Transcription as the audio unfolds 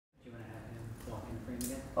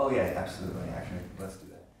Oh yeah, absolutely. Actually, let's do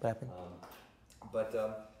that. What happened?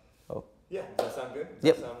 Oh. Yeah, does that sound good?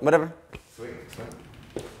 Yep, whatever. Sweet.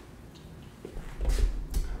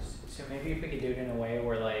 So maybe if we could do it in a way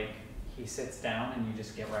where like he sits down and you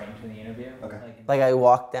just get right into the interview. Okay. Like I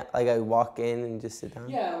walk down, like I walk in and just sit down.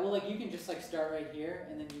 Yeah, well, like you can just like start right here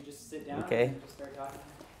and then you just sit down. Okay. And just start talking.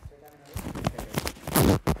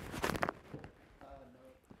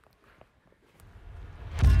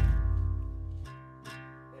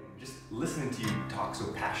 Just listening to you talk so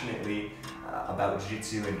passionately about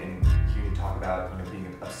jiu-jitsu and hearing you talk about being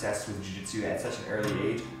obsessed with jiu-jitsu at such an early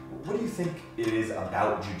age, what do you think it is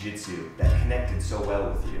about jiu-jitsu that connected so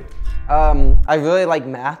well with you? I really like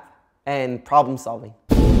math and problem solving.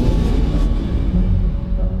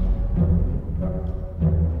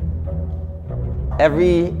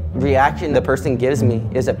 Every reaction the person gives me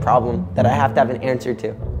is a problem that I have to have an answer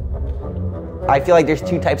to. I feel like there's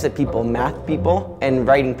two types of people, math people and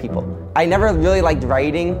writing people. I never really liked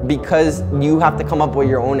writing because you have to come up with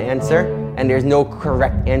your own answer and there's no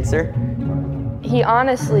correct answer. He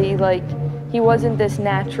honestly, he wasn't this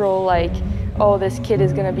natural, oh, this kid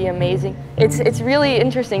is gonna be amazing. It's really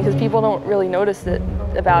interesting because people don't really notice it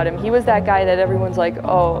about him. He was that guy that everyone's like,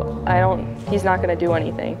 oh, he's not gonna do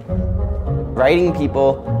anything. Writing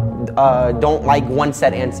people don't like one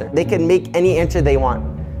set answer. They can make any answer they want.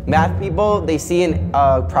 Math people, they see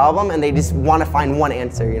a problem and they just want to find one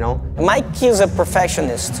answer, Mikey is a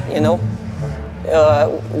perfectionist,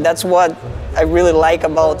 That's what I really like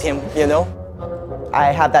about him, I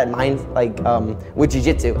have that mind, with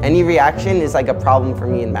jiu-jitsu. Any reaction is like a problem for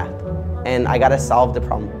me in math, and I gotta solve the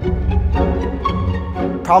problem.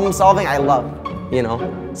 Problem solving, I love,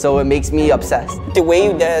 so it makes me obsessed. The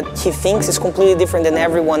way that he thinks is completely different than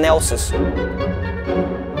everyone else's.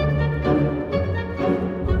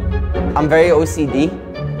 I'm very OCD,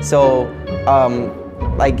 so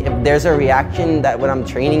if there's a reaction that when I'm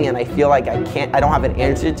training and I feel like I don't have an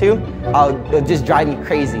answer to, it'll just drive me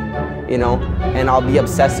crazy, and I'll be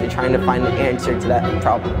obsessed with trying to find the answer to that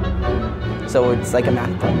problem. So it's like a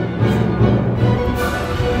math problem.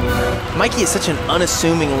 Mikey is such an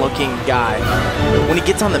unassuming looking guy. When he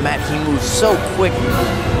gets on the mat, he moves so quick.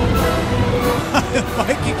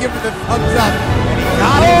 Mikey giving the thumbs up, and he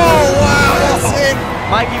got it. Oh, wow, that's it.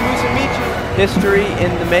 Mikey Musumeci, history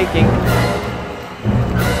in the making.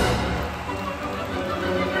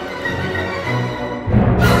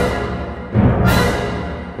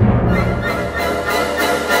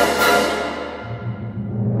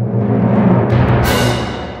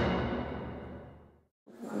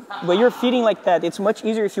 When you're feeding like that, it's much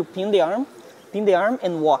easier if you pin the arm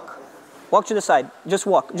and walk. Walk to the side, just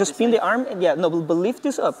walk. Just pin the arm, and but lift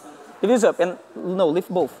this up. Lift this up, and lift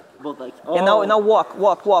both. Both legs. Oh. And now walk.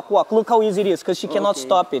 Look how easy it is, because she cannot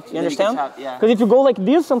stop it. You understand? Yeah. Because if you go like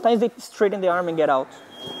this, sometimes they straighten the arm and get out.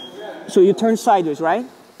 So you turn sideways, right?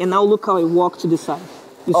 And now look how I walk to the side.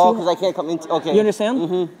 You see? Because I can't come into, okay. You understand?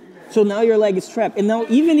 Mm-hmm. So now your leg is trapped. And now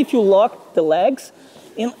even if you lock the legs,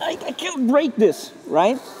 and I can't break this,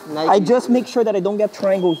 right? Nike. I just make sure that I don't get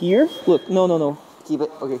triangle here. Look, no. Keep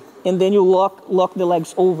it, okay. And then you lock the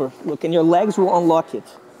legs over. Look, and your legs will unlock it.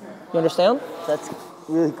 You understand? That's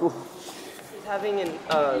really cool. Having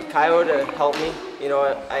Kyle to help me,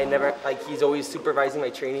 I never, he's always supervising my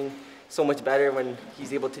training so much better when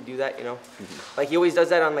he's able to do that, He always does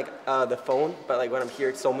that on the phone, but when I'm here,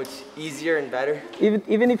 it's so much easier and better.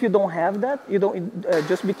 Even if you don't have that, you don't,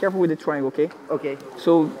 just be careful with the triangle, okay? Okay.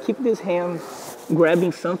 So keep this hand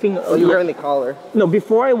grabbing something. Oh, you're wearing the collar. No,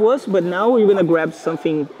 before I was, but now you're gonna grab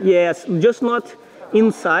something. Yes, just not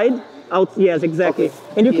inside, out, yes, exactly. Okay.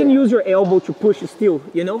 And you can use your elbow to push still,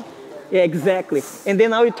 Yeah, exactly. And then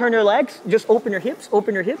now you turn your legs, just open your hips.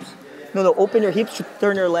 No, open your hips to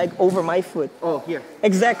turn your leg over my foot. Oh, here.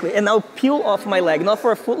 Exactly. And now peel off my leg. Not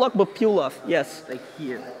for a foot lock, but peel off. Yes. Like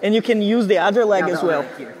here. And you can use the other leg as well.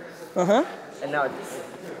 Right here. Uh-huh. And now it's...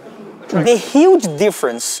 The huge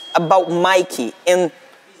difference about Mikey and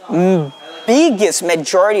biggest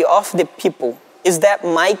majority of the people is that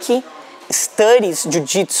Mikey studies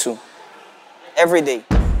jiu-jitsu every day.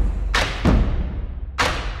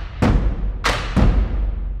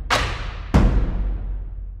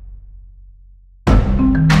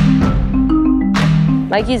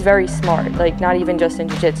 Mikey's very smart, not even just in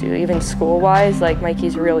jiu-jitsu, even school-wise,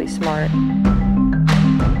 Mikey's really smart.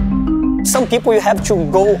 Some people you have to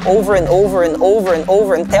go over and over and over and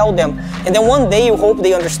over and tell them, and then one day you hope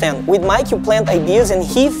they understand. With Mike, you plant ideas and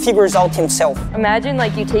he figures out himself. Imagine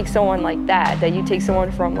you take someone like that you take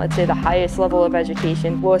someone from, let's say, the highest level of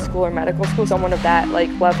education, law school or medical school, someone of that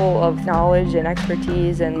level of knowledge and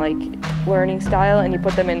expertise and learning style, and you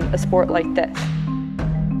put them in a sport like this.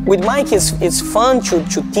 With Mikey, it's fun to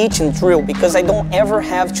teach and drill because I don't ever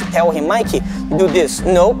have to tell him, Mikey, do this.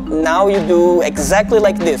 No, now you do exactly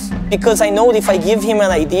like this. Because I know that if I give him an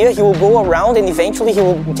idea, he will go around and eventually he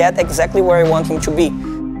will get exactly where I want him to be.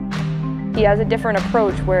 He has a different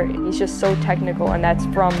approach where he's just so technical, and that's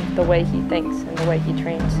from the way he thinks and the way he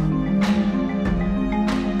trains.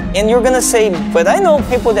 And you're gonna say, but I know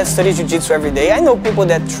people that study jiu-jitsu every day. I know people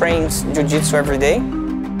that trains jiu-jitsu every day.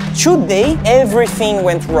 Today, everything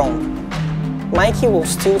went wrong. Mikey will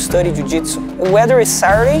still study jiu-jitsu. Whether it's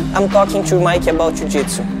Saturday, I'm talking to Mikey about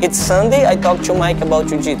jiu-jitsu. It's Sunday, I talk to Mike about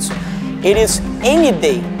jiu-jitsu. It is any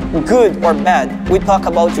day, good or bad, we talk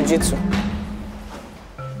about jiu-jitsu.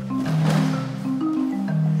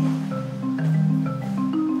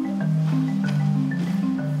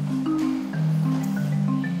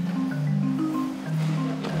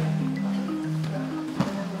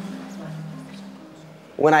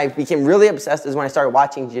 When I became really obsessed is when I started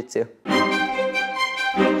watching jiu-jitsu.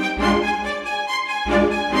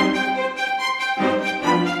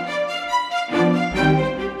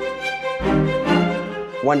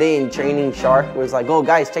 One day in training, Shark was like, oh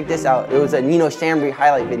guys, check this out. It was a Nino Chambry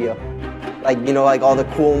highlight video. Like, you know, like all the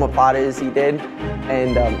cool mapadas he did.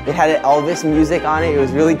 And it had Elvis music on it. It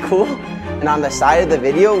was really cool. And on the side of the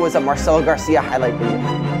video was a Marcelo Garcia highlight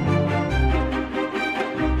video.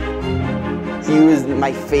 He was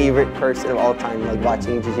my favorite person of all time, like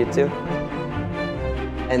watching jiu-jitsu.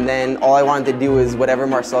 And then all I wanted to do was whatever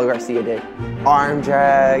Marcelo Garcia did. Arm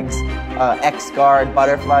drags, X guard,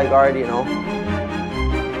 butterfly guard, you know.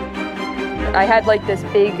 I had like this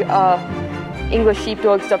big English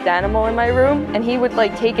sheepdog stuffed animal in my room, and he would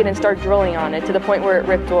like take it and start drilling on it to the point where it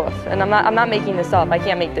ripped off. And I'm not making this up. I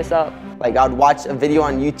can't make this up. Like I would watch a video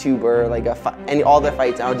on YouTube or like all the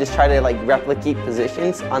fights, and I would just try to like replicate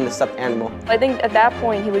positions on the stuffed animal. I think at that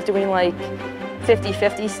point he was doing like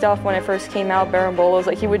 50-50 stuff when it first came out, Barambolos.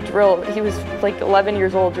 Like he would drill. He was like 11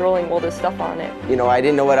 years old drilling all this stuff on it. You know, I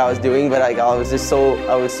didn't know what I was doing, but like I was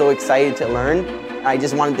so excited to learn. I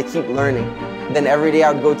just wanted to keep learning. Then every day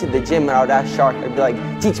I would go to the gym and I would ask Shark, I'd be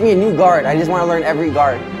like, teach me a new guard. I just want to learn every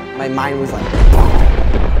guard. My mind was like,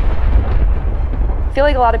 I feel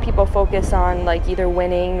like a lot of people focus on like either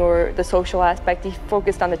winning or the social aspect. He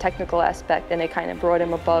focused on the technical aspect, and it kind of brought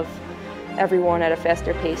him above everyone at a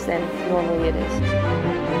faster pace than normally it is.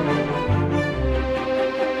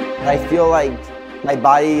 I feel like my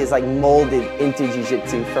body is like molded into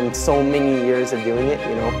jiu-jitsu from so many years of doing it,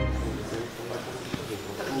 you know.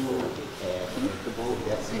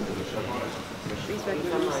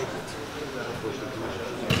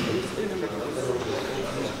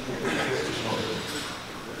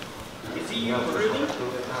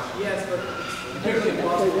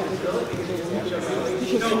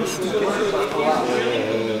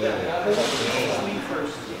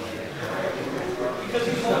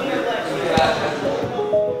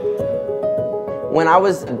 When I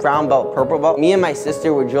was brown belt, purple belt, me and my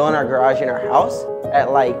sister would drill in our garage in our house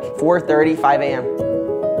at like 4:30, 5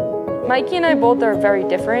 a.m. Mikey and I both are very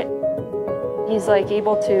different. He's like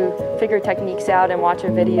able to figure techniques out and watch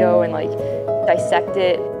a video and like dissect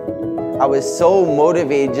it. I was so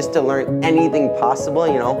motivated just to learn anything possible,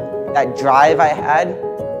 you know. That drive I had,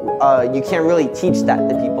 you can't really teach that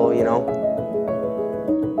to people, you know.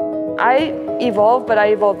 I evolve, but I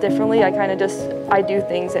evolve differently. I do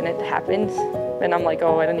things and it happens. And I'm like,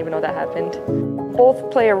 oh, I didn't even know that happened.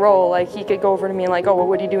 Both play a role. Like he could go over to me and like, oh, well,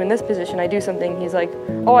 what do you do in this position? I do something. He's like,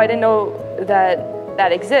 oh, I didn't know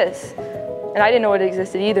that exists. And I didn't know it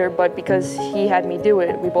existed either, but because he had me do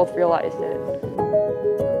it, we both realized it.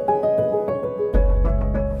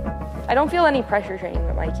 I don't feel any pressure training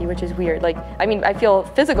with Mikey, which is weird. Like, I mean, I feel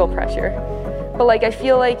physical pressure, but like I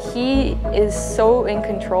feel like he is so in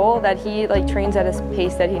control that he like trains at a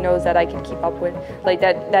pace that he knows that I could keep up with. Like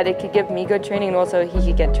that it could give me good training, and also he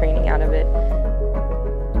could get training out of it.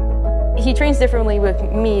 He trains differently with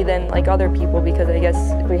me than like other people because I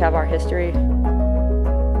guess we have our history.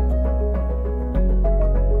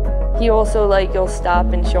 He also like he'll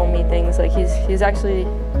stop and show me things. Like he's actually,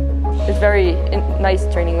 it's very nice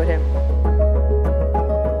training with him.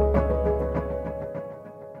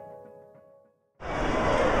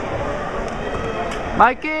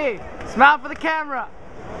 Mikey, smile for the camera.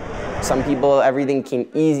 Some people, everything came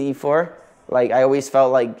easy for. Like I always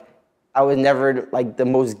felt like I was never like the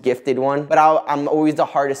most gifted one, but I'm always the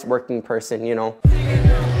hardest working person, you know.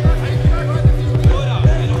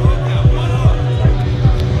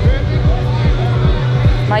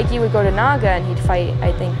 Mikey would go to Naga and he'd fight,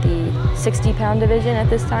 I think, the 60-pound division at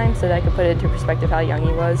this time, so that I could put it into perspective how young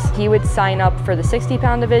he was. He would sign up for the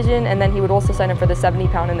 60-pound division, and then he would also sign up for the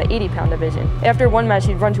 70-pound and the 80-pound division. After one match,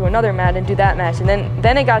 he'd run to another mat and do that match, and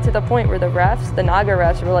then it got to the point where the refs, the Naga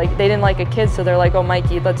refs, were like, they didn't like a kid, so they're like, oh,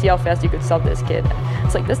 Mikey, let's see how fast you could sub this kid.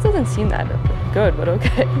 It's like, this doesn't seem that good, but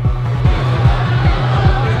okay.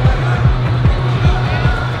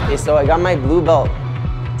 Okay, so I got my blue belt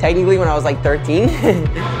technically when I was like 13.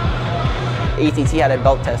 ATT had a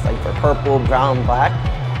belt test like for purple, brown, black.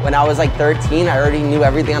 When I was like 13, I already knew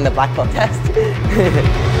everything on the black belt test.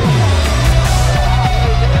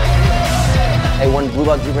 I won blue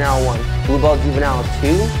belt juvenile 1, blue belt juvenile 2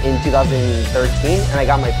 in 2013, and I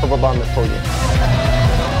got my purple belt on the podium.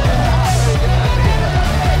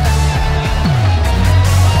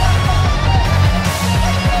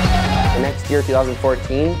 Next year,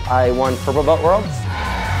 2014, I won Purple Belt Worlds,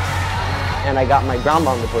 and I got my brown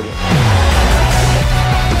belt on the podium.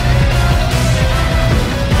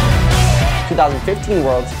 2015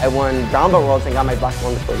 Worlds, I won brown belt Worlds and got my black belt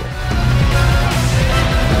on the podium.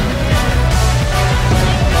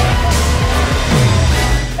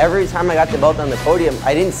 Every time I got the belt on the podium,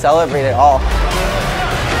 I didn't celebrate at all.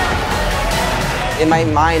 In my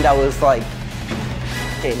mind, I was like,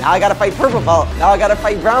 okay, now I gotta fight purple belt, now I gotta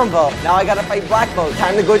fight brown belt, now I gotta fight black belt,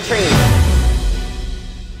 time to go train.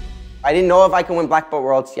 I didn't know if I could win black belt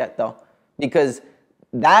worlds yet though, because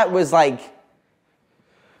that was like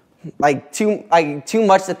too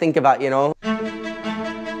much to think about, you know?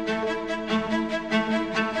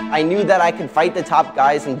 I knew that I could fight the top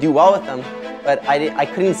guys and do well with them, but I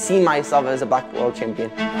couldn't see myself as a black belt world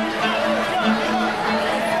champion.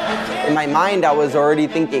 In my mind, I was already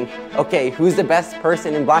thinking, okay, who's the best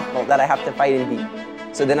person in black belt that I have to fight and beat?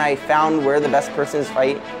 So then I found where the best persons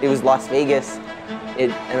fight. It was Las Vegas,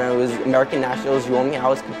 and it was American Nationals, Suomi, I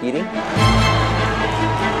was competing.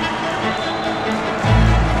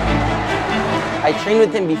 I trained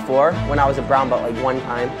with him before when I was a brown belt, like one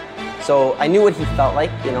time. So I knew what he felt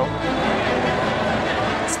like, you know.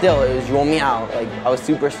 Still, it was Suomi, like I was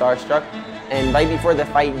super starstruck. And right before the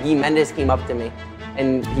fight, Guy Mendes came up to me.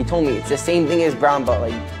 And he told me, it's the same thing as brown belt,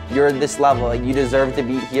 like you're at this level, like you deserve to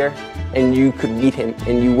be here and you could beat him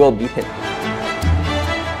and you will beat him.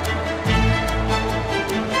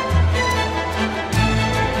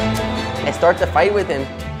 I start to fight with him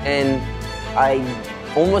and I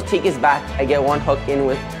almost take his back. I get one hook in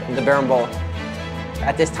with the berimbolo.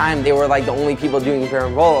 At this time, they were like the only people doing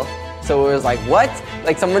berimbolo. So it was like, what?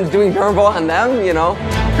 Like someone's doing berimbolo on them, you know?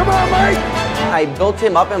 Come on, Mike! I built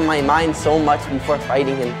him up in my mind so much before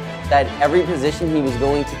fighting him that every position he was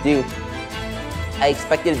going to do, I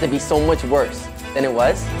expected it to be so much worse than it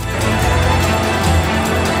was.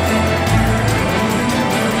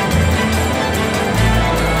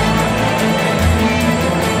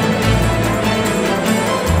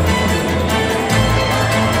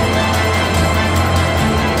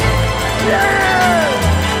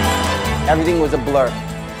 Yeah! Everything was a blur.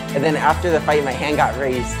 And then after the fight, my hand got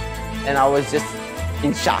raised. And I was just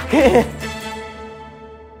in shock.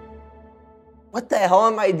 What the hell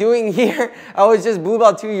am I doing here? I was just blue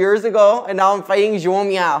belt 2 years ago, and now I'm fighting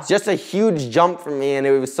Suomi. It's just a huge jump for me, and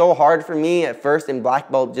it was so hard for me at first in black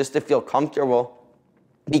belt just to feel comfortable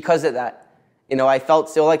because of that. You know, I felt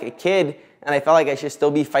still like a kid, and I felt like I should still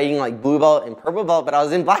be fighting like blue belt and purple belt, but I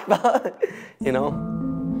was in black belt, you know?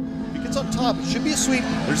 He gets on top, it should be a sweep.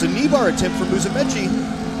 There's a knee bar attempt from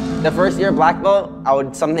Musumeci. The first year black belt, I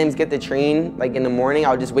would sometimes get to train, like in the morning,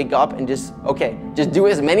 I would just wake up and just do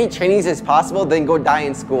as many trainings as possible, then go die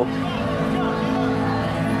in school.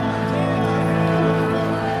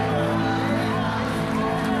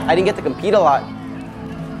 I didn't get to compete a lot.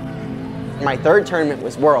 My third tournament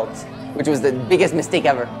was Worlds, which was the biggest mistake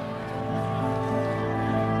ever.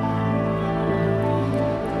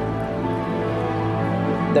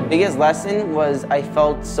 The biggest lesson was I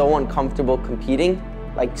felt so uncomfortable competing.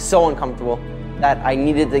 Like so uncomfortable that I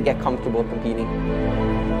needed to get comfortable competing.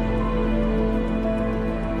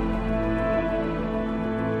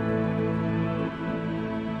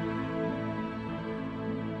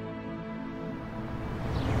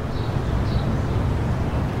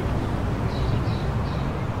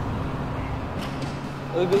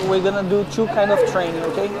 We're gonna do two kind of training,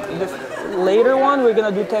 okay? The later one, we're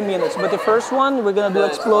gonna do 10 minutes, but the first one, we're gonna do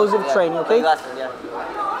explosive training, okay?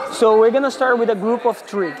 So we're gonna start with a group of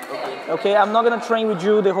 3, okay? I'm not gonna train with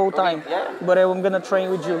you the whole time, but I'm gonna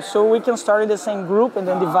train with you. So we can start in the same group and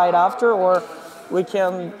then divide after, or we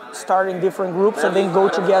can start in different groups and then go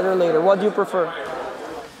together later. What do you prefer?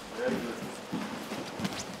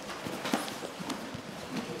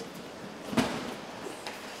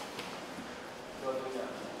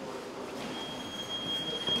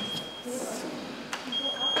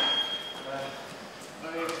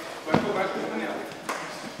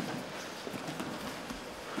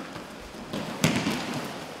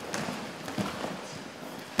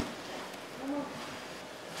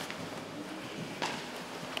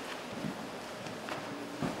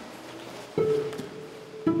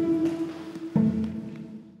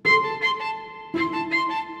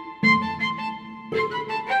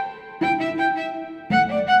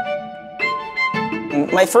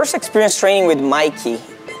 My first experience training with Mikey,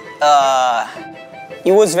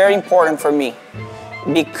 it was very important for me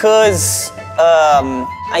because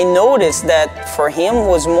I noticed that for him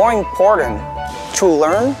was more important to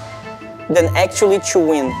learn than actually to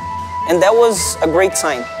win. And that was a great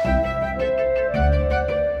sign.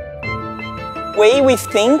 The way we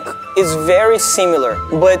think is very similar,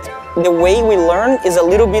 but the way we learn is a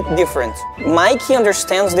little bit different. Mikey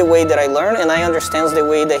understands the way that I learn, and I understand the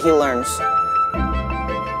way that he learns.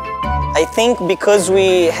 I think because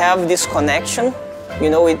we have this connection, you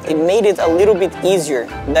know, it made it a little bit easier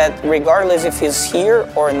that regardless if he's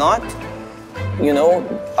here or not, you know,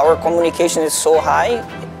 our communication is so high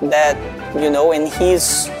that, you know, and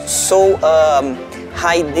he's so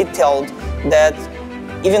high detailed that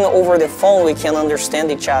even over the phone we can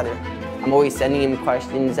understand each other. I'm always sending him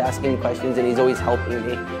questions, asking him questions, and he's always helping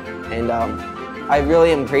me. And I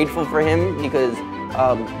really am grateful for him because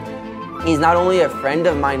he's not only a friend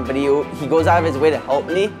of mine, but he goes out of his way to help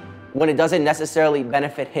me when it doesn't necessarily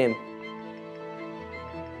benefit him.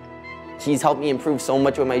 He's helped me improve so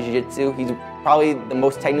much with my jiu-jitsu. He's probably the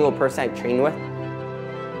most technical person I've trained with.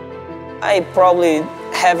 I probably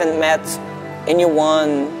haven't met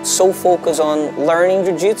anyone so focused on learning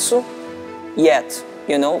jiu-jitsu yet,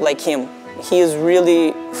 you know, like him. He is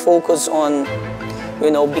really focused on,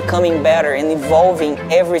 you know, becoming better and evolving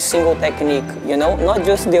every single technique, you know, not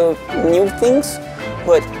just the new things,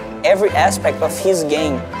 but every aspect of his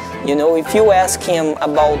game. You know, if you ask him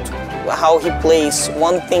about how he plays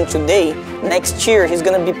one thing today, next year he's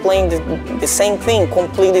gonna be playing the same thing,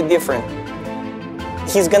 completely different.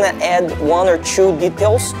 He's gonna add one or two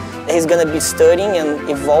details that he's gonna be studying and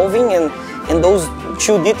evolving, and those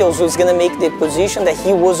two details is gonna make the position that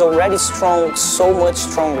he was already strong so much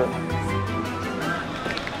stronger.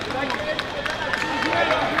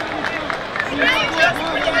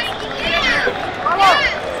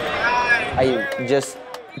 I just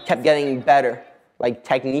kept getting better, like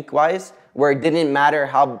technique-wise, where it didn't matter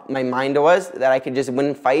how my mind was, that I could just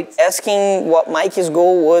win fights. Asking what Mikey's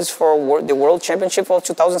goal was for the World Championship of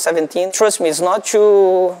 2017, trust me, it's not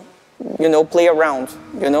to, you know, play around,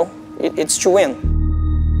 you know, it's to win.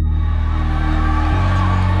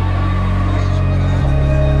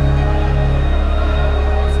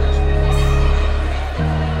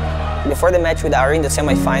 Before the match with Ari in the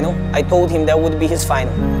semifinal, I told him that would be his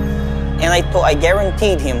final. And I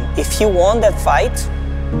guaranteed him, if he won that fight,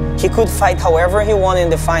 he could fight however he won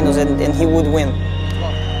in the finals and he would win.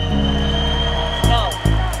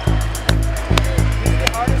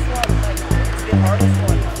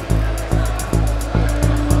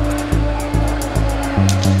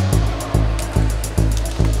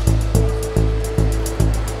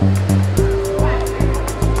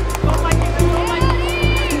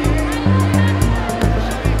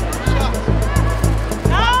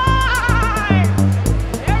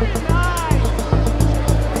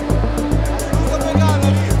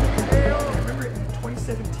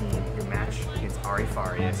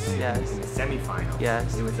 Yes. In the semifinals.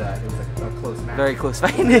 Yes. It was a close match. Very close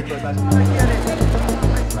fight.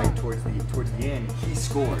 Right towards the end, he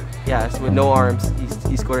scored. Yes, with no arms.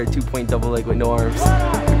 He scored a 2-point double leg with no arms.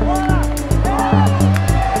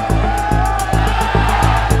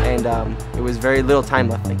 And it was very little time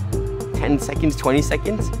left, like 10 seconds, 20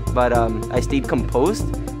 seconds. But I stayed composed.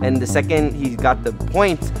 And the second he got the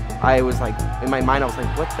point, I was like, in my mind, I was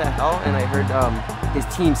like, what the hell? And I heard his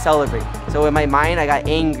team celebrate. So in my mind, I got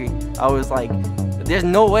angry. I was like, there's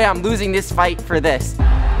no way I'm losing this fight for this.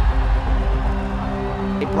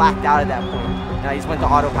 I blacked out at that point, and I just went to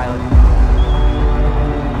autopilot.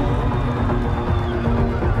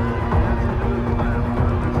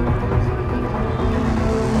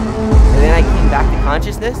 And then I came back to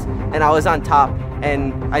consciousness, and I was on top.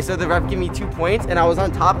 And I saw the ref give me 2 points, and I was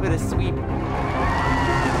on top with a sweep.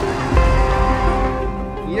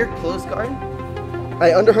 Here, close guard.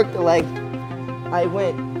 I underhooked the leg. I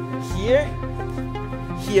went here,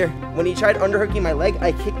 here. When he tried underhooking my leg,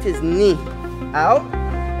 I kicked his knee out,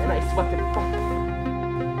 and I swept him.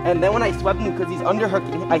 And then when I swept him, because he's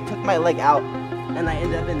underhooking, I took my leg out, and I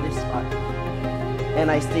ended up in this spot.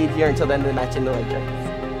 And I stayed here until the end of the match in the leg check.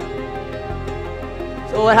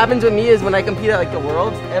 So what happens with me is when I compete at like the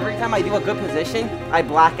Worlds, every time I do a good position, I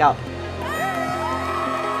black out.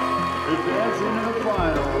 Advancing to the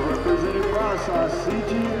final, representing Rasa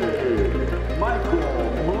CTA, Michael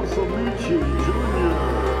Musumeci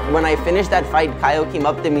Jr. When I finished that fight, Kyle came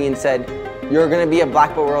up to me and said, "You're gonna be a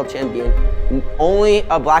black belt world champion. Only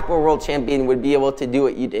a black belt world champion would be able to do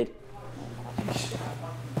what you did."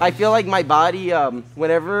 I feel like my body,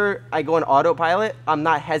 whenever I go on autopilot, I'm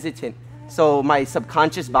not hesitant. So my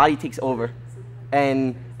subconscious body takes over.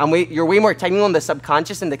 And you're way more technical in the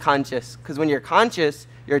subconscious than the conscious. Because when you're conscious,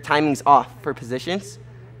 your timing's off for positions.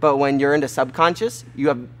 But when you're in the subconscious, you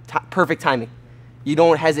have perfect timing. You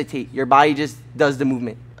don't hesitate. Your body just does the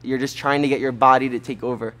movement. You're just trying to get your body to take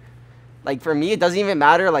over. Like for me, it doesn't even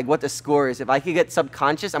matter like what the score is. If I could get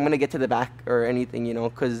subconscious, I'm gonna get to the back or anything, you know,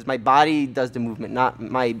 because my body does the movement, not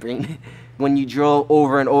my brain. When you drill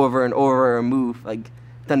over and over and over a move, like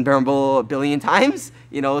done Bumble a billion times,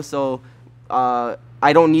 you know, so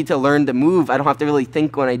I don't need to learn the move. I don't have to really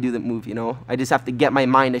think when I do the move, you know. I just have to get my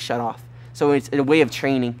mind to shut off. So it's a way of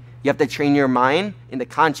training. You have to train your mind in the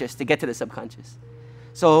conscious to get to the subconscious.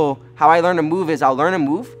 So how I learn a move is I'll learn a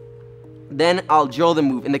move, then I'll drill the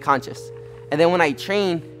move in the conscious. And then when I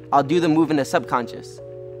train, I'll do the move in the subconscious,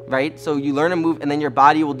 right? So you learn a move and then your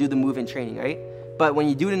body will do the move in training, right? But when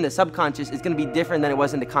you do it in the subconscious, it's gonna be different than it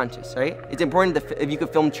was in the conscious, right? It's important if you could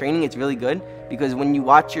film training, it's really good because when you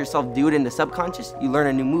watch yourself do it in the subconscious, you learn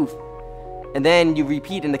a new move. And then you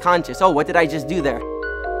repeat in the conscious, oh, what did I just do there?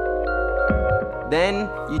 Then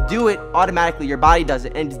you do it automatically, your body does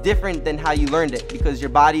it. And it's different than how you learned it because your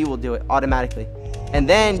body will do it automatically. And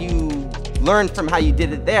then you learn from how you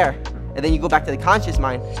did it there. And then you go back to the conscious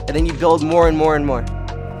mind, and then you build more and more and more.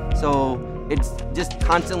 So it's just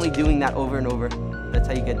constantly doing that over and over. That's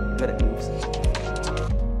how you get good at moves.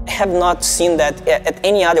 I have not seen that at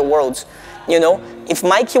any other worlds. You know, if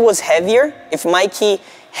Mikey was heavier, if Mikey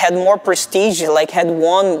had more prestige, like had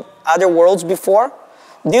won other worlds before,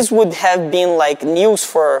 this would have been like news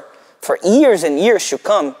for years and years to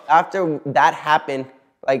come. After that happened,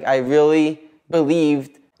 like I really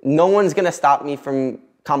believed no one's gonna stop me from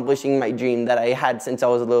accomplishing my dream that I had since I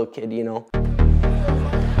was a little kid, you know.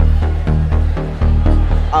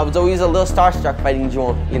 I was always a little starstruck fighting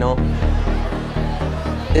Juan, you know.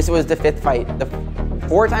 This was the 5th fight. The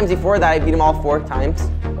 4 times before that, I beat him all 4 times,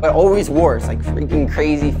 but always wars, like freaking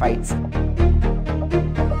crazy fights.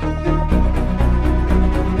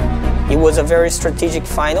 It was a very strategic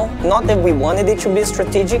final. Not that we wanted it to be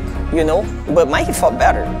strategic, you know, but Mikey fought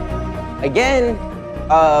better. Again,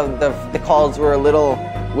 the calls were a little,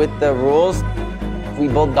 with the rules, we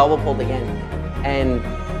both double pulled again. And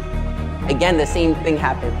again, the same thing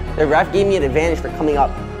happened. The ref gave me an advantage for coming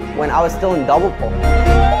up when I was still in double pull.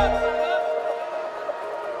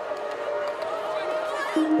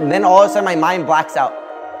 And then all of a sudden my mind blacks out.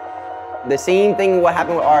 The same thing what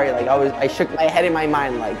happened with Ari, like I shook my head in my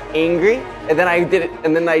mind like angry, and then I did it,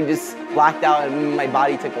 and then I just blacked out and my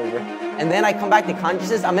body took over. And then I come back to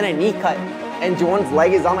consciousness, I'm in a knee cut, and Juwan's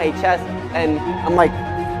leg is on my chest, and I'm like,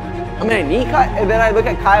 I'm in a knee cut, and then I look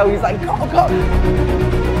at Kyle, he's like, go, go.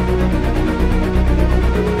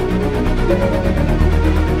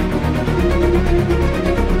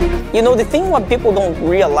 You know, the thing what people don't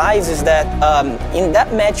realize is that in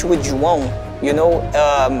that match with Juwan, you know,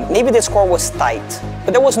 maybe the score was tight,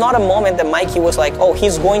 but there was not a moment that Mikey was like, oh,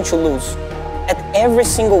 he's going to lose. At every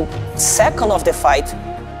single second of the fight,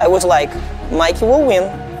 I was like, Mikey will win.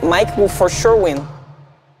 Mike will for sure win.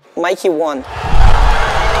 Mikey won. When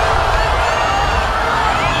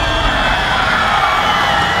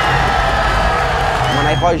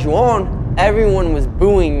I fought Juwan, everyone was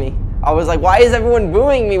booing me. I was like, why is everyone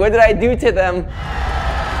booing me? What did I do to them?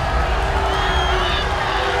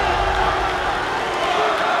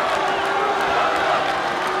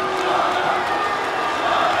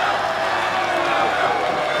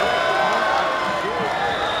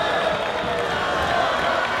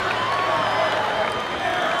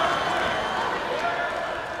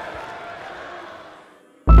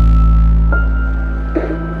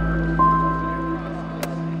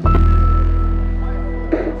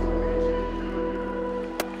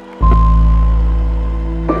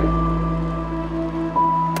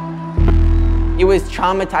 It was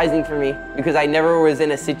traumatizing for me because I never was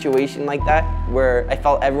in a situation like that where I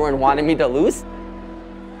felt everyone wanted me to lose.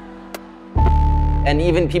 And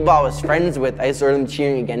even people I was friends with, I saw them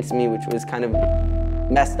cheering against me, which was kind of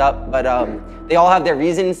messed up, but they all have their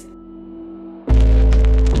reasons.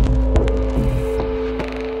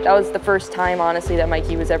 That was the first time, honestly, that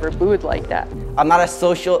Mikey was ever booed like that. I'm not a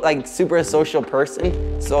social, like super social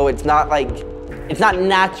person, so it's not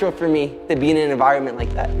natural for me to be in an environment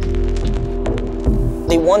like that.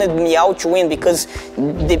 They wanted Meow to win because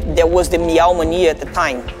there was the Meow mania at the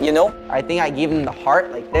time, you know? I think I gave them the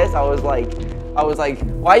heart like this. I was like,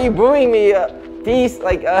 why are you booing me? Peace.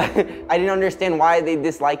 Like, I didn't understand why they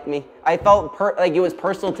disliked me. I felt like it was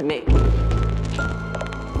personal to me.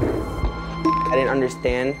 I didn't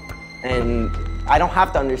understand, and I don't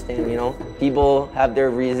have to understand, you know? People have their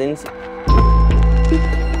reasons.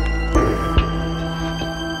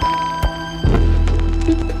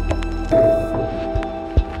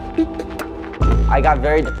 I got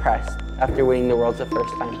very depressed after winning the Worlds the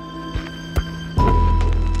first time.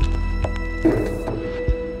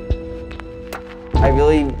 I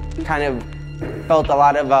really kind of felt a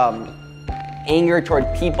lot of anger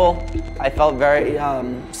toward people. I felt very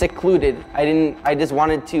secluded. I just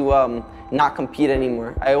wanted to not compete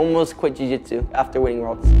anymore. I almost quit jiu-jitsu after winning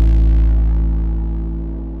Worlds.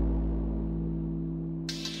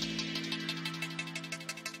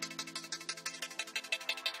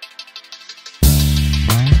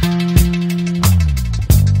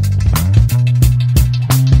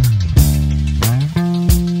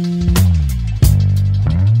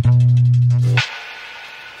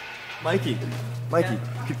 Mikey,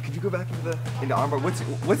 could you go back into armbar?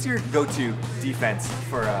 What's your go-to defense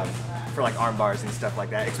for like arm bars and stuff like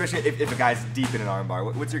that? Especially if a guy's deep in an arm bar.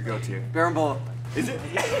 What's your go-to? Berimbolo. Is it?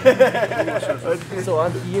 So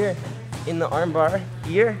on here, in the arm bar,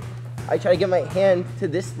 here, I try to get my hand to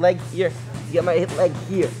this leg here, get my leg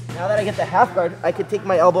here. Now that I get the half guard, I could take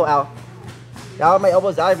my elbow out. Now that my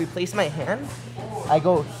elbow's out, I replace my hand. I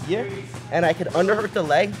go here, and I could underhook the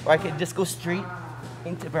leg, or I could just go straight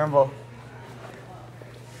into berimbolo.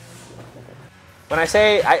 When I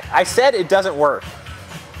say, I said it doesn't work.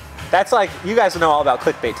 That's like, you guys know all about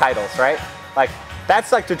clickbait titles, right? Like,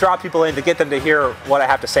 that's like to draw people in to get them to hear what I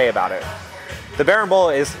have to say about it. The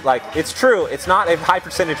berimbolo is like, it's true, it's not a high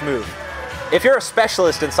percentage move. If you're a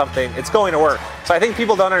specialist in something, it's going to work. So I think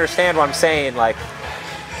people don't understand what I'm saying. Like,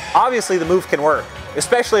 obviously the move can work,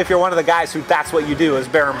 especially if you're one of the guys who that's what you do is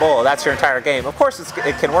berimbolo, that's your entire game. Of course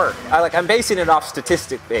it can work. I'm basing it off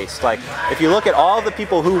statistic based. Like, if you look at all the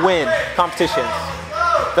people who win competitions,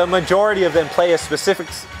 the majority of them play a specific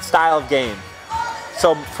style of game.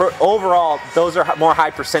 So for overall, those are more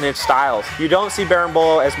high percentage styles. You don't see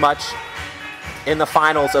berimbolo as much in the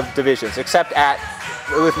finals of divisions, except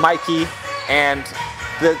with Mikey and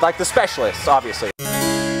the specialists, obviously.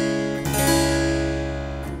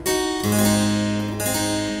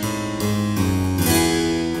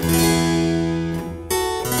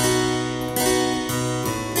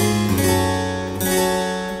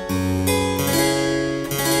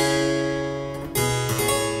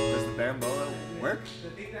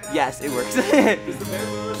 Yes, it works.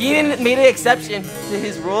 Keenan made an exception to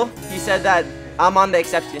his rule. He said that I'm on the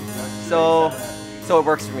exception, so it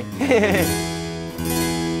works for me.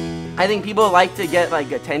 I think people like to get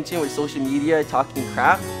attention with social media talking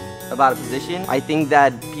crap about a position. I think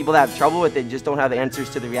that people that have trouble with it just don't have answers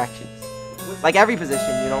to the reactions. Like every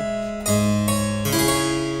position, you know.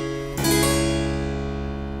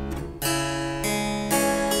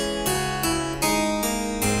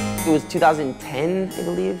 It was 2010, I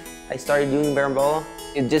believe. I started doing berimbolo.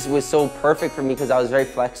 It just was so perfect for me because I was very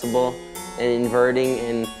flexible and inverting,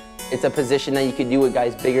 and it's a position that you could do with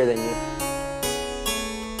guys bigger than you.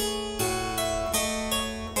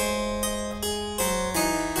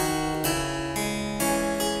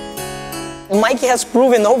 Mikey has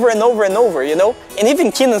proven over and over and over, you know? And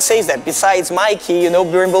even Keenan says that, besides Mikey, you know,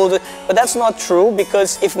 berimbolo, but that's not true,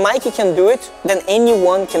 because if Mikey can do it, then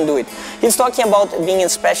anyone can do it. He's talking about being a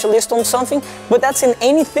specialist on something, but that's in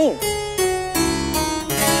anything.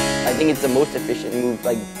 I think it's the most efficient move.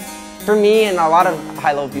 Like, for me and a lot of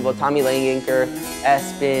high-level people, Tommy Langenker,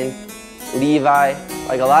 Espen, Levi,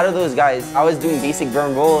 like a lot of those guys, I was doing basic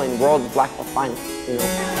berimbolo in World Black Belt Finals, you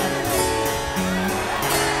know?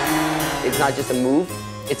 It's not just a move,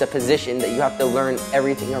 it's a position that you have to learn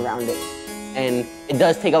everything around it. And it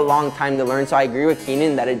does take a long time to learn, so I agree with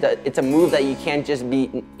Keenan that it's a move that you can't just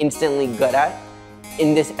be instantly good at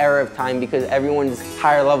in this era of time because everyone's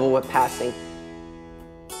higher level with passing.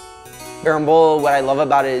 Berimbolo, what I love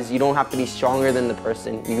about it is you don't have to be stronger than the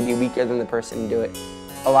person. You can be weaker than the person and do it.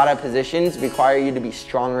 A lot of positions require you to be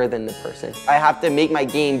stronger than the person. I have to make my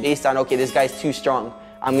game based on, okay, this guy's too strong.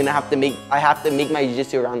 I have to make my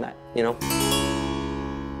jiu-jitsu around that, you know?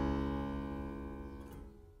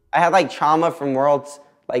 I had trauma from Worlds,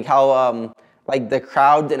 like how the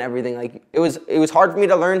crowd and everything. Like it was hard for me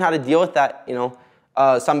to learn how to deal with that, you know?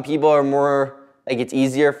 Some people are more, it's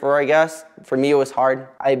easier for, I guess. For me, it was hard.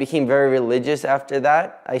 I became very religious after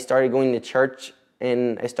that. I started going to church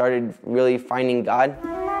and I started really finding God.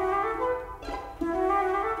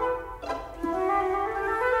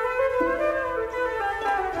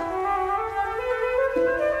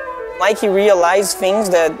 Mikey realized things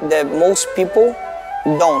that most people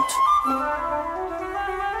don't.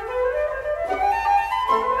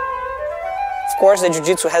 Of course, the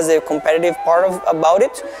jiu-jitsu has a competitive part about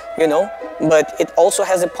it, you know, but it also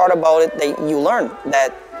has a part about it that you learn,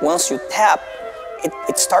 that once you tap,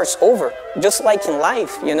 it starts over, just like in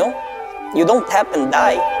life, you know? You don't tap and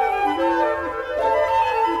die.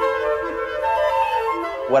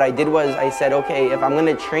 what I did was I said, okay, if I'm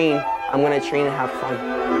gonna train, I'm gonna train and have fun.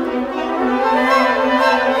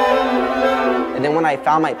 And then when I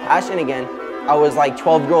found my passion again, I was like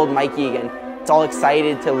 12-year-old Mikey again. It's all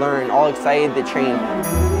excited to learn, all excited to train.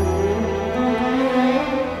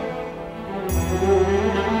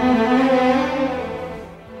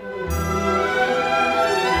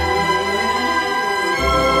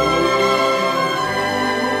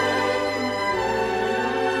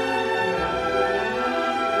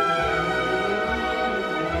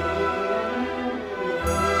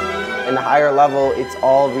 In the higher level, it's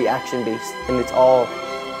all reaction-based, and it's all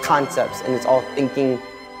concepts, and it's all thinking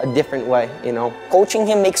a different way, you know? Coaching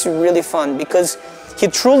him makes it really fun because he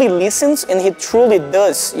truly listens and he truly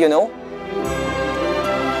does, you know?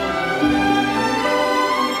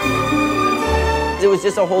 It was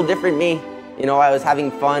just a whole different me. You know, I was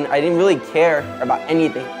having fun. I didn't really care about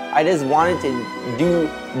anything. I just wanted to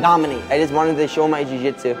dominate. I just wanted to show my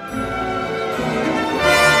jiu-jitsu.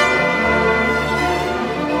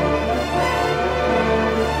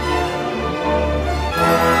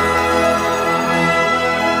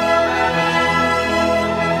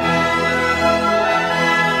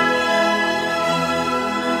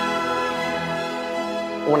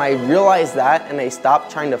 When I realized that and I stopped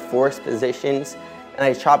trying to force positions and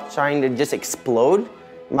I stopped trying to just explode,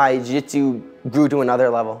 my jiu-jitsu grew to another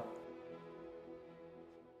level.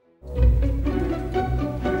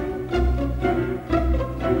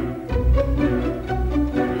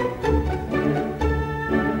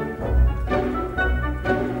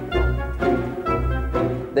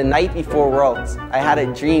 The night before Worlds, I had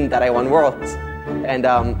a dream that I won Worlds. And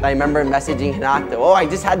I remember messaging Hinato, oh, I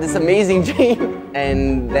just had this amazing dream.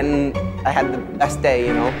 And then I had the best day,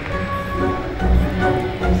 you know.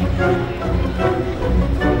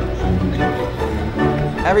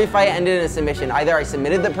 Every fight ended in a submission. Either I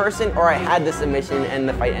submitted the person or I had the submission and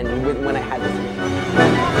the fight ended when I had the submission.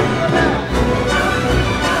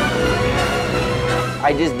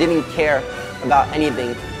 I just didn't care about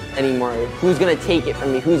anything anymore. Who's gonna take it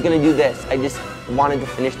from me? Who's gonna do this? I just wanted to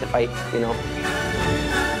finish the fight, you know.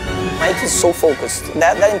 Mike is so focused.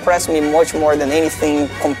 That impressed me much more than anything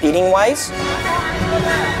competing-wise.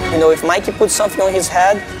 You know, if Mikey puts something on his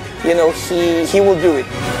head, you know, he will do it.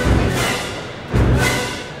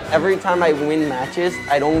 Every time I win matches,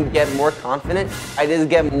 I don't get more confident. I just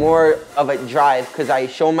get more of a drive because I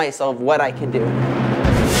show myself what I can do.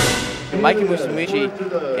 Mikey Musumeci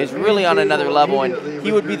is really on another level, and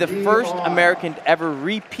he would be the first American to ever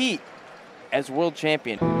repeat as world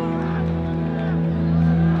champion.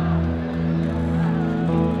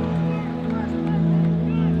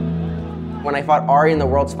 When I fought Ari in the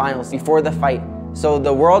Worlds Finals, before the fight. So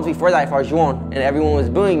the Worlds before that, I fought Juan, and everyone was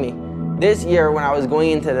booing me. This year, when I was going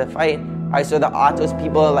into the fight, I saw the Atos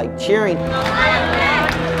people like cheering.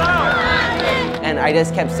 And I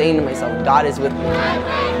just kept saying to myself, God is with me.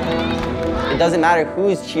 It doesn't matter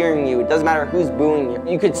who's cheering you, it doesn't matter who's booing you.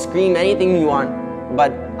 You could scream anything you want,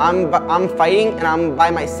 but I'm fighting and I'm by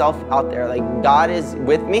myself out there. Like, God is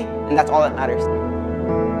with me, and that's all that matters.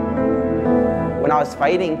 When I was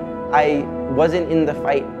fighting, I wasn't in the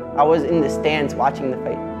fight. I was in the stands watching the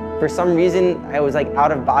fight. For some reason, I was like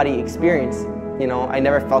out of body experience. You know, I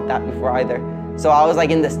never felt that before either. So I was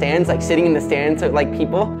like in the stands, like sitting in the stands with like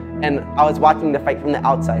people, and I was watching the fight from the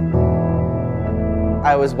outside.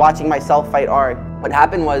 I was watching myself fight Ari. What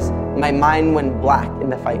happened was my mind went black in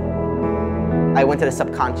the fight. I went to the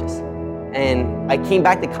subconscious. And I came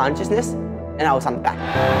back to consciousness, and I was on back.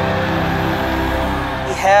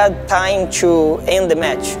 He had time to end the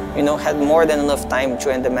match, you know, had more than enough time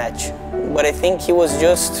to end the match. But I think he was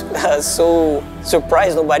just so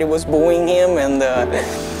surprised nobody was booing him, and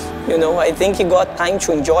you know, I think he got time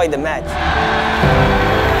to enjoy the match.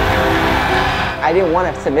 I didn't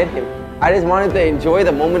want to submit him. I just wanted to enjoy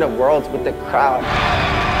the moment of Worlds with the crowd.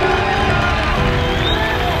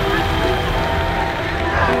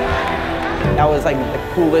 That was like the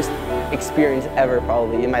coolest experience ever,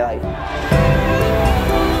 probably, in my life.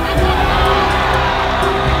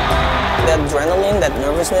 That adrenaline, that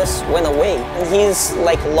nervousness went away. And he's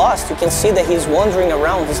like lost. You can see that he's wandering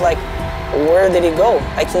around. He's like, where did he go?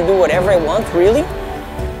 I can do whatever I want, really?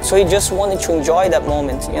 So he just wanted to enjoy that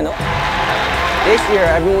moment, you know? This year,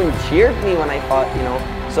 everyone cheered me when I fought, you know?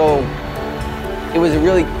 So it was a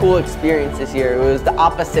really cool experience this year. It was the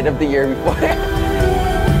opposite of the year before.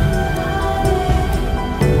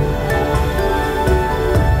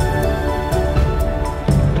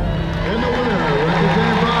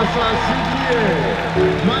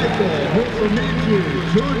 Musumeci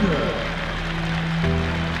Jr.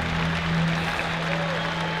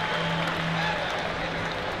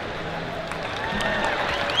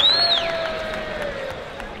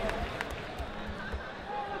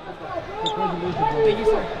 Thank you,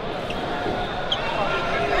 sir.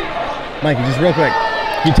 Mikey, just real quick,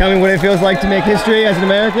 can you tell me what it feels like to make history as an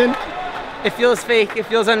American? It feels fake. It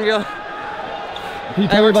feels unreal. Can you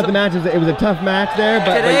tell me about the match? It was a tough match there,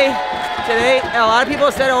 but today, a lot of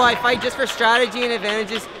people said, "Oh, I fight just for strategy and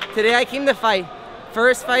advantages." Today, I came to fight.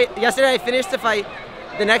 First fight. Yesterday, I finished the fight.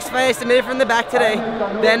 The next fight, I submitted from the back today.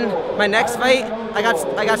 Then my next fight, I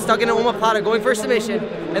got stuck in an omoplata going for a submission.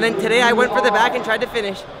 And then today, I went for the back and tried to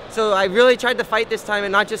finish. So I really tried to fight this time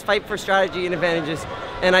and not just fight for strategy and advantages.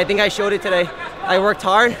 And I think I showed it today. I worked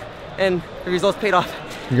hard, and the results paid off.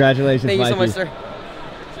 Congratulations, Thank you so Mikey. much, sir.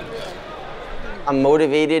 I'm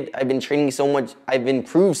motivated. I've been training so much. I've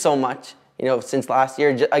improved so much, you know, since last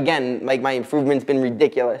year. Again, like my improvement's been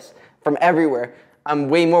ridiculous from everywhere. I'm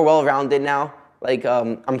way more well-rounded now. Like,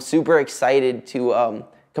 I'm super excited to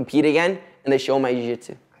compete again and to show my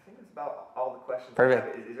jiu-jitsu. I think that's about all the questions.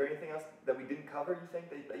 Perfect. Is there anything else that we didn't cover, you think,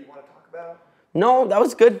 that you want to talk about? No, that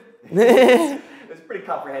was good. It was pretty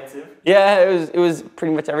comprehensive. Yeah, it was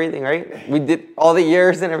pretty much everything, right? We did all the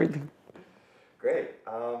years and everything. Great.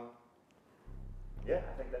 Yeah, I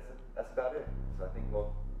think that's about it. So I think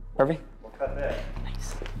we'll cut there.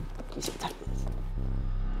 Nice.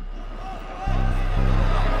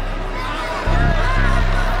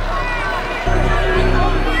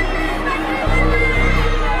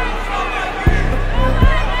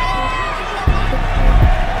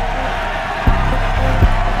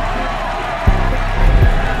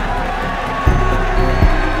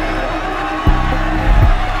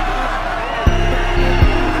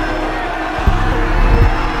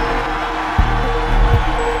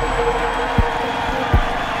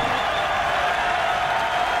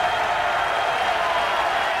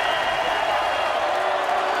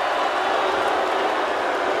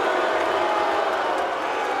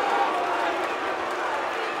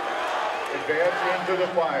 Advancing to the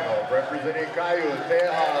final, representing Caio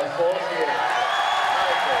Terra Associates,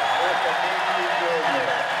 Musumeci Jr.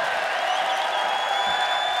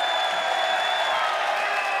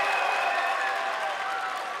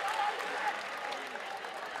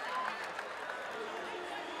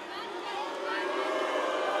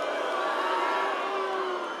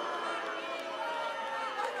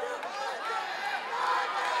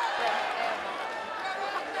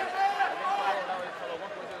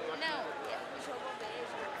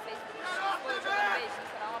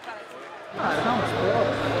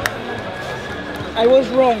 I was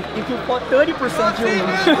wrong. If you fought 30%, you win.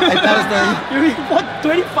 That was 30. You fought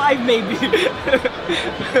 25 maybe.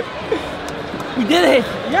 We did it.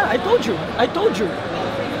 Yeah, I told you. I told you.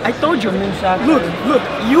 I told you. Look,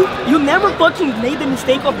 you never fucking made the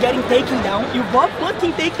mistake of getting taken down. You got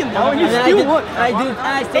fucking taken down and you still won.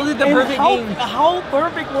 I still did the perfect game. How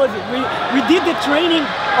perfect was it? We did the training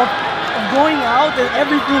of going out and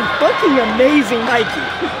everything. Fucking amazing, Mikey.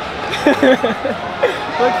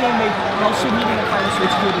 Fucking amazing. Now submitting a final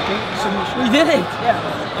switch good, okay? Submission. We did it.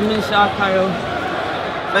 Yeah. I'm in shock, Caio.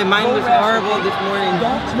 My mind was horrible this morning.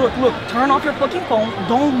 Look. Turn off your fucking phone.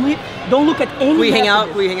 Don't look at any. We hang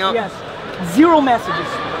messages. out. We hang out. Yes. 0 messages.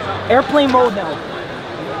 Airplane mode now.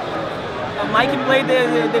 Mikey played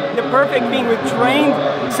the perfect thing. We trained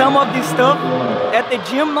some of this stuff at the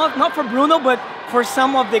gym, not for Bruno, but for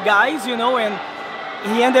some of the guys, you know, and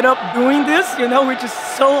he ended up doing this, you know, which is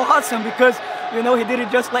so awesome because, you know, he did it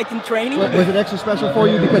just like in training. Was it extra special for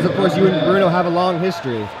you because, of course, you and Bruno have a long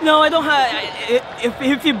history? No, I don't have.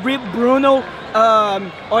 If you beat Bruno,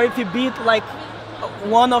 or if you beat like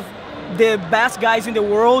one of the best guys in the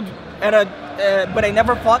world, but I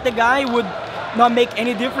never fought the guy, would not make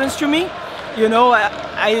any difference to me. You know,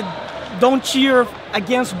 I don't cheer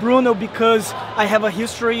against Bruno because I have a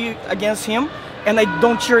history against him, and I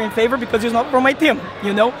don't cheer in favor because he's not from my team,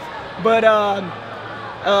 you know. But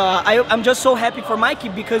I'm just so happy for Mikey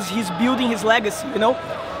because he's building his legacy, you know.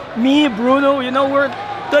 Me, Bruno, you know, we're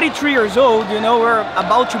 33 years old, you know, we're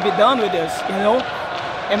about to be done with this, you know.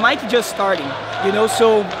 And Mikey just starting, you know,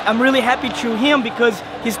 so I'm really happy to him because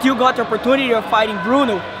he still got the opportunity of fighting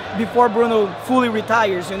Bruno before Bruno fully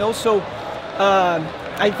retires, you know. So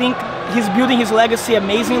I think he's building his legacy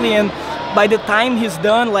amazingly, and by the time he's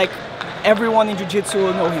done, like, everyone in Jiu-Jitsu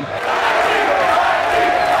will know him.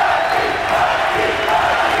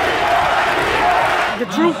 The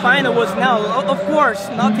true final was now, of course,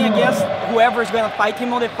 nothing against whoever's gonna fight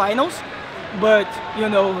him on the finals, but, you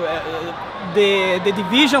know, the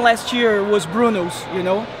division last year was Bruno's, you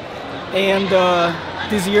know, and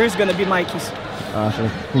this year is gonna be Mikey's.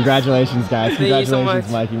 Awesome. Congratulations, guys. Thank you so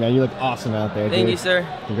Congratulations, much. Mikey, man. You look awesome out there, Thank dude. you, sir.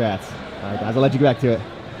 Congrats. All right, guys, I'll let you get back to it.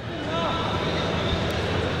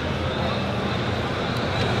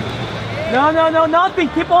 No, no, no, nothing.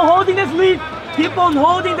 Keep on holding the sleeve. Keep on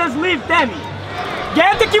holding the sleeve, Temi.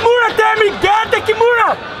 Get the Kimura, Temi. Get the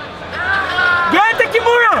Kimura. Get the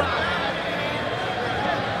Kimura.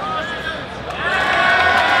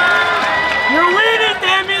 You're winning,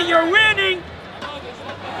 Temi. You're winning.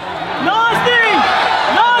 Nothing.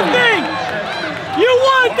 Nothing. You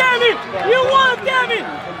won, Temi. You won, Temi.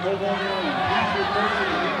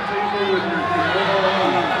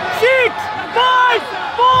 6, 5,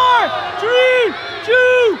 4, 3,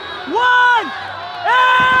 2, 1.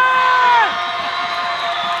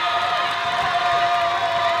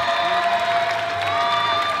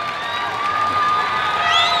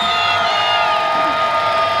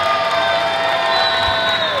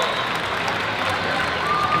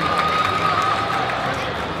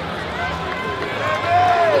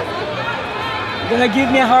 You're gonna give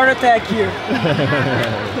me a heart attack here.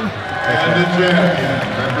 And the champion,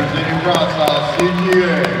 representing Brazil,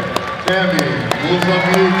 CTA,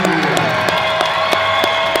 Musumeci.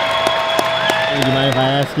 Do you mind if I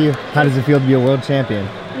ask you, how does it feel to be a world champion?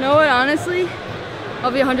 You know what, honestly,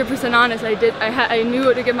 I'll be 100% honest. I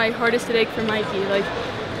knew to give my hardest today for Mikey. Like,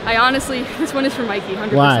 I honestly, this one is for Mikey,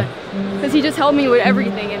 100%. Why? Because he just helped me with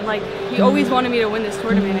everything, and like, he always wanted me to win this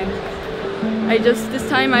tournament. And this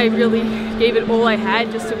time I really gave it all I had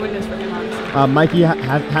just to win this for him, honestly. Mikey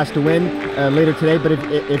has to win later today, but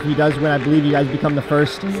if he does win, I believe you guys become the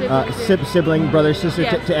first sibling, brother, sister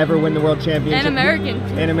to ever win the world championship. And American.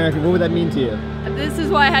 And American. What would that mean to you? This is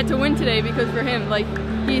why I had to win today, because for him, like,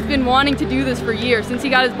 he's been wanting to do this for years. Since he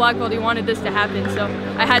got his black belt, he wanted this to happen, so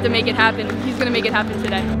I had to make it happen. He's gonna make it happen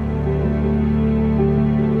today.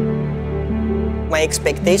 My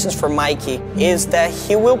expectations for Mikey is that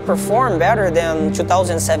he will perform better than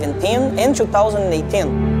 2017 and 2018.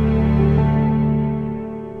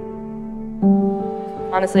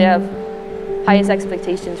 Honestly, I have highest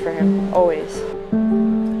expectations for him, always.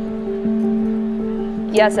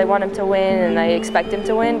 Yes, I want him to win and I expect him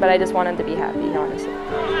to win, but I just want him to be happy, honestly.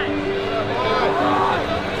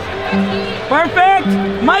 Perfect!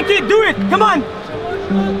 Mikey, do it! Come on!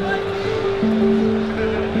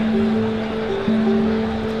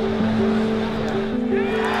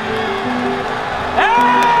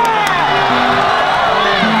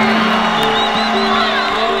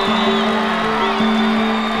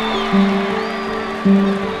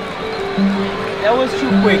 That was too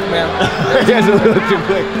quick, man. That's a little too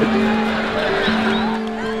quick.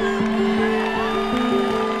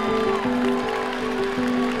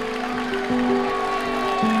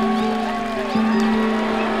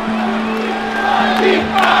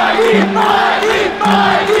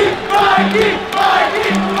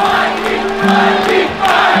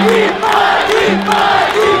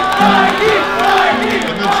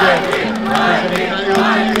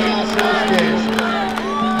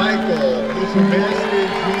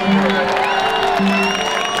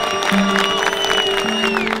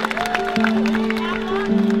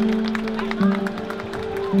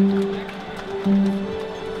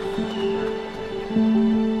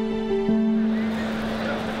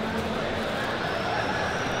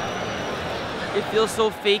 It feels so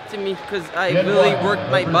fake to me because I really worked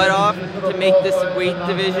my butt off to make this weight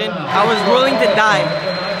division. I was willing to die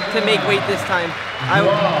to make weight this time.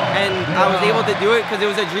 And I was able to do it because it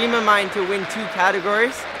was a dream of mine to win 2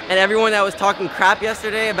 categories. And everyone that was talking crap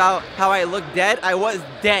yesterday about how I looked dead, I was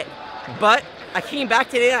dead. But I came back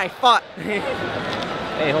today and I fought.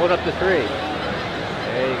 Hey, hold up the 3.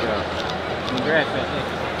 There you go. Congrats, man.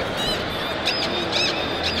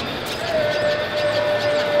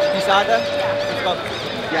 You saw that?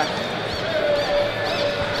 Yeah.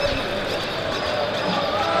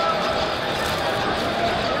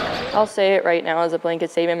 I'll say it right now as a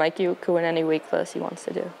blanket statement, Mikey could win any weight class he wants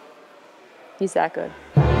to do. He's that good.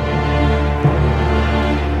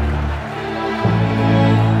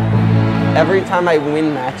 Every time I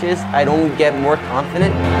win matches, I don't get more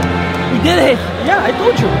confident. You did it! Yeah, I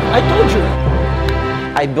told you. I told you.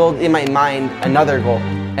 I build in my mind another goal,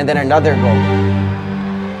 and then another goal.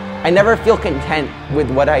 I never feel content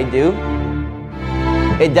with what I do.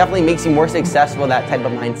 It definitely makes you more successful, that type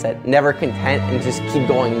of mindset. Never content and just keep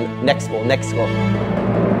going, next goal, next goal.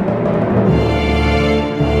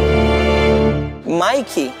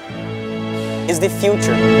 Mikey is the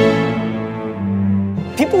future.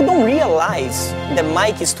 People don't realize that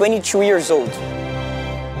Mike is 22 years old.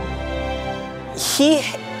 He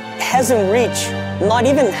hasn't reached not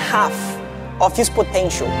even half of his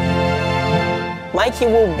potential. Mikey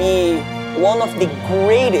will be one of the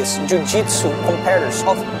greatest jiu-jitsu competitors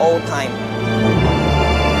of all time.